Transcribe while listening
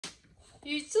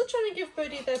You're still trying to give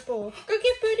Birdie that ball. Go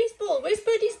get Birdie's ball. Where's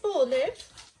Birdie's ball, Liv?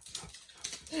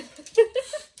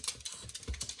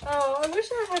 Oh, I wish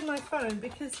I had my phone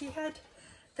because he had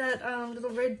that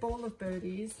little red ball of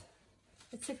Birdie's.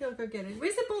 Let's see if he'll go get it.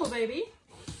 Where's the ball, baby?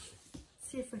 Let's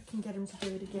see if I can get him to do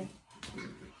it again.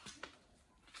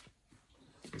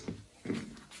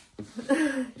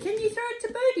 Can you throw it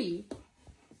to Birdie?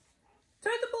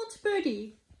 Throw the ball to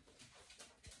Birdie.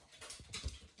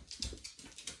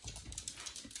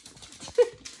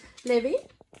 Levy?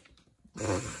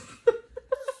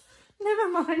 Never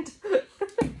mind.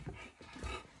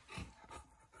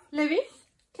 Levy,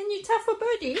 can you tap for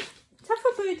Birdie? Tap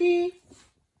for Birdie.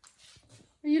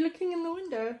 Are you looking in the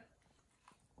window?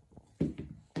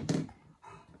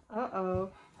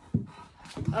 Uh-oh.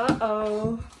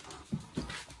 Uh-oh.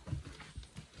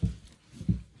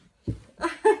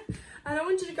 I don't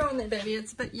want you to go in there, baby.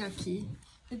 It's a bit yucky.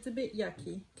 It's a bit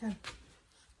yucky. Come.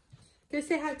 Go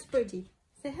say hi to Birdie.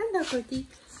 Say hello, Birdie.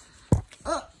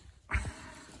 Oh.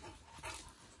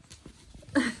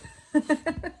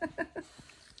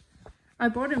 I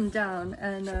brought him down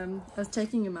and I was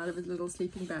taking him out of his little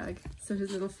sleeping bag. So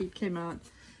his little feet came out.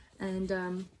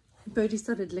 And Birdie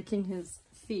started licking his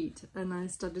feet. And I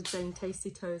started saying tasty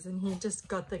toes. And he just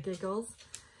got the giggles.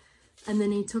 And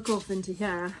then he took off into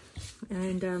here.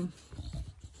 And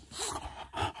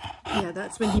yeah,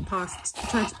 that's when he tried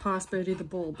to pass Birdie the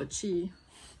ball. But she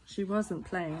wasn't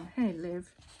playing. Hey,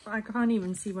 Liv. I can't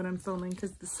even see what I'm filming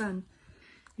because the sun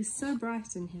is so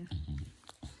bright in here.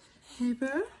 Hey,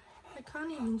 bro. I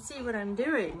can't even see what I'm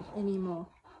doing anymore.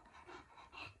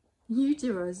 You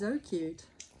two are so cute.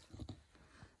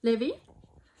 Levy,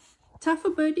 tough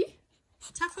for Birdie?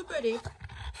 Tough for Birdie?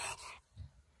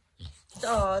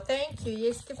 Oh, thank you.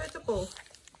 Yes, give her the ball.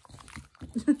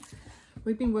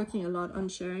 We've been working a lot on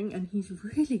sharing and he's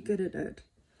really good at it.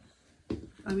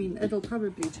 I mean, it'll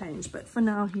probably change, but for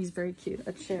now he's very cute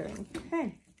at sharing.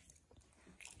 Hey.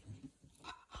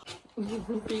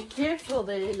 Be careful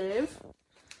there, Liv.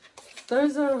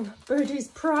 Those are Birdie's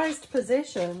prized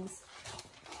possessions.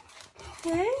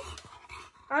 Hey?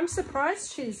 I'm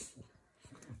surprised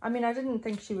I mean, I didn't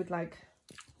think she would like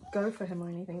go for him or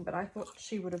anything, but I thought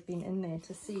she would have been in there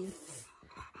to see.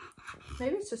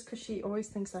 Maybe it's just because she always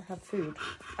thinks I have food.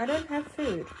 I don't have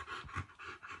food.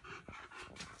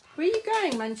 Where are you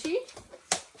going, Munchie?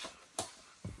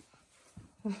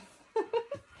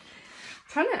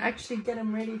 Trying to actually get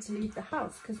him ready to leave the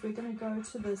house because we're going to go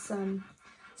to this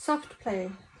soft play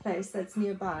place that's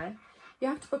nearby. You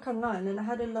have to book online, and I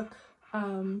had a look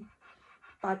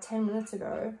about 10 minutes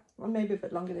ago, or maybe a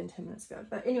bit longer than 10 minutes ago.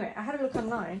 But anyway, I had a look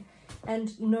online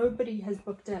and nobody has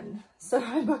booked in. So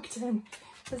I booked in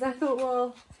because I thought,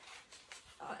 well,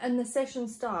 and the session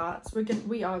starts,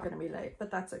 we are going to be late, but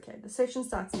that's okay. The session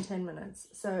starts in 10 minutes.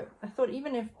 So I thought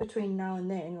even if between now and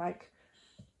then, like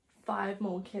 5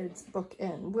 more kids book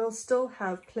in, we'll still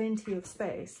have plenty of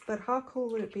space. But how cool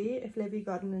would it be if Levy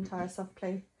got an entire soft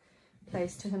play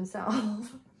place to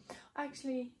himself?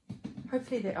 Actually,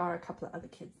 hopefully there are a couple of other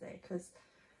kids there, because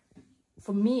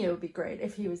for me it would be great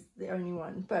if he was the only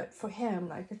one, but for him,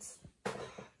 like, it's,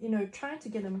 you know, trying to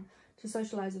get him to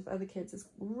socialize with other kids is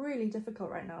really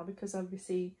difficult right now because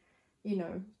obviously, you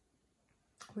know,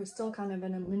 we're still kind of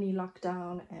in a mini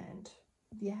lockdown. And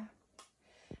yeah,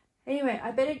 anyway,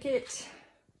 I better get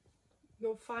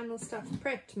your final stuff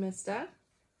prepped, mister.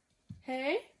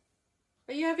 Hey,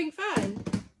 are you having fun?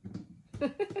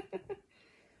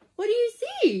 What do you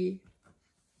see?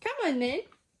 Come on then.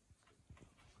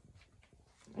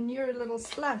 And you're a little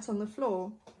splat on the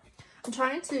floor. I'm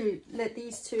trying to let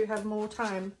these two have more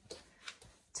time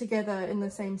together in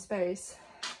the same space.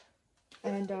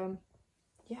 And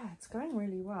yeah, it's going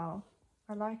really well.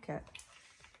 I like it.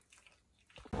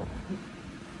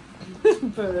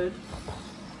 Bird.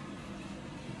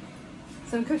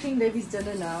 So I'm cooking Levy's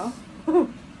dinner now.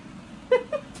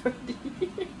 Birdie.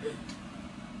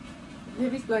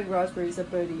 Levy's blowing raspberries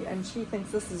at Birdie, and she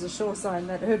thinks this is a sure sign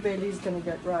that her belly's going to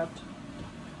get rubbed.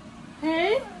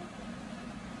 Hey?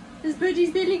 Is Birdie's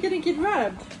belly going to get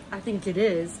rubbed? I think it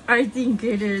is. I think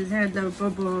it is. Hello,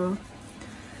 Bubba.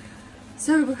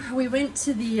 So we went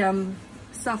to the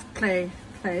soft play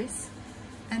place,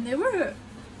 and there were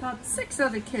about 6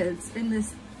 other kids in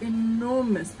this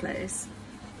enormous place.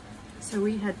 So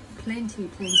we had plenty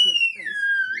of space.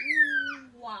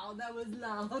 Wow, that was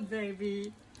loud,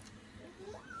 baby.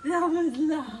 That was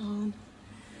loud.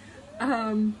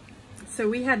 So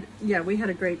we had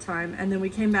a great time, and then we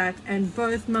came back and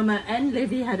both Mama and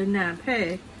Levy had a nap.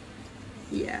 Hey,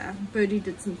 yeah, Birdie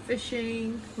did some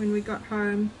fishing when we got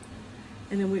home,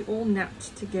 and then we all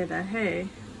napped together. Hey,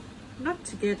 not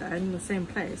together in the same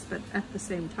place, but at the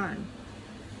same time.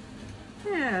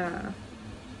 Yeah.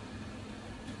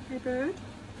 Hey, bird.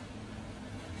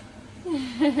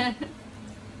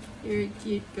 You're a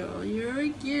cute girl. You're a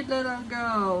cute little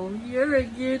girl. You're a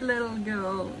cute little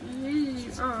girl.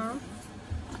 You are.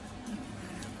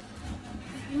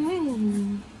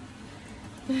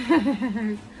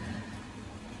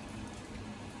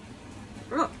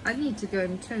 Oh, I need to go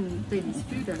and turn baby's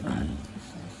food over.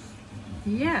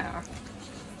 Yeah.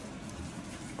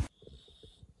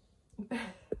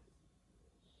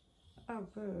 Oh,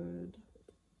 bird.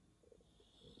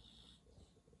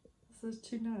 This is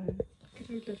too nice. Look at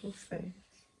her little face.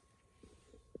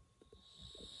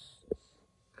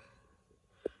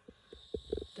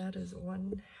 That is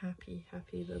one happy,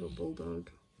 happy little bulldog.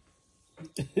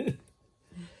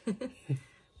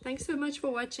 Thanks so much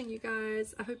for watching, you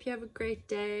guys. I hope you have a great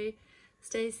day.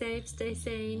 Stay safe, stay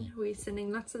sane. We're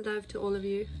sending lots of love to all of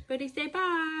you. Birdie, say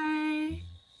bye.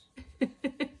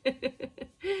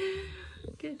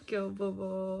 Good girl,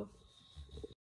 Bobo.